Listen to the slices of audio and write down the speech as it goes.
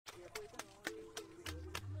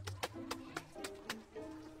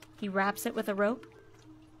He wraps it with a rope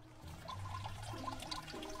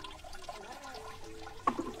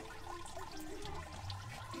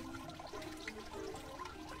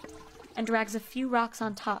and drags a few rocks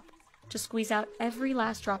on top to squeeze out every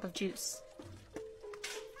last drop of juice.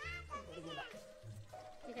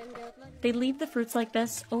 They leave the fruits like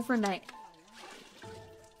this overnight.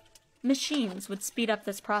 Machines would speed up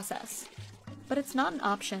this process, but it's not an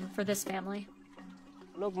option for this family.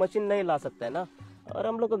 लोग machine नहीं ला सकते हैं ना, और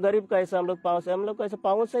हम लोग को गरीब का ऐसा हम लोग को ऐसा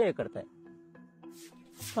पाँव से ये करते हैं.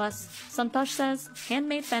 Plus, Santosh says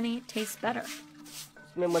handmade feni tastes better.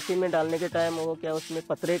 उसमें मशीन में डालने के टाइम वो क्या उसमें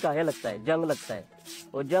पतरे का है लगता है, जंग लगता है.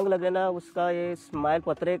 वो जंग लगे ना उसका ये स्माइल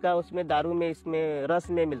पतरे का उसमें दारू में इसमें रस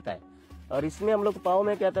में मिलता है, और इसमें हम लोग पाँव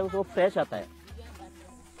में क्या आता है वो फ्रेश आता है.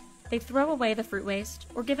 They throw away the fruit waste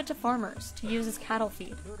or give it to farmers to use as cattle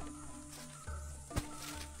feed.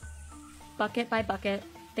 Bucket by bucket,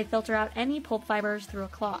 they filter out any pulp fibers through a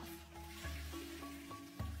cloth.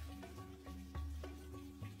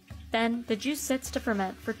 Then, the juice sits to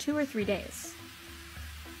ferment for 2 or 3 days.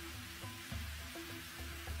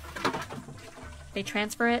 They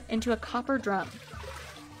transfer it into a copper drum.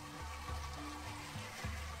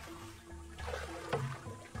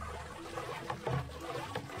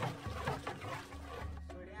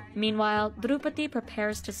 Meanwhile, Drupadi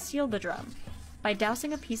prepares to seal the drum by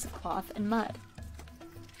dousing a piece of cloth in mud.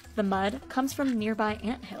 The mud comes from nearby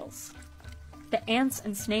ant hills. The ants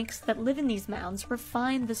and snakes that live in these mounds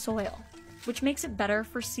refine the soil, which makes it better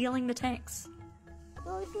for sealing the tanks.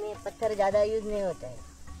 तो इसमें पत्थर ज़्यादा use नहीं होता है,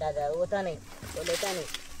 ज़्यादा होता नहीं, तो लेता नहीं,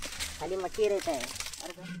 खाली मट्टी रहता है.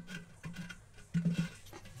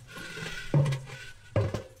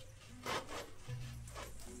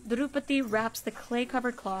 Drupadi wraps the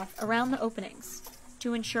clay-covered cloth around the openings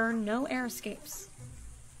to ensure no air escapes.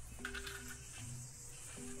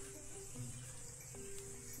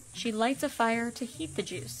 She lights a fire to heat the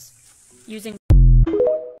juice, using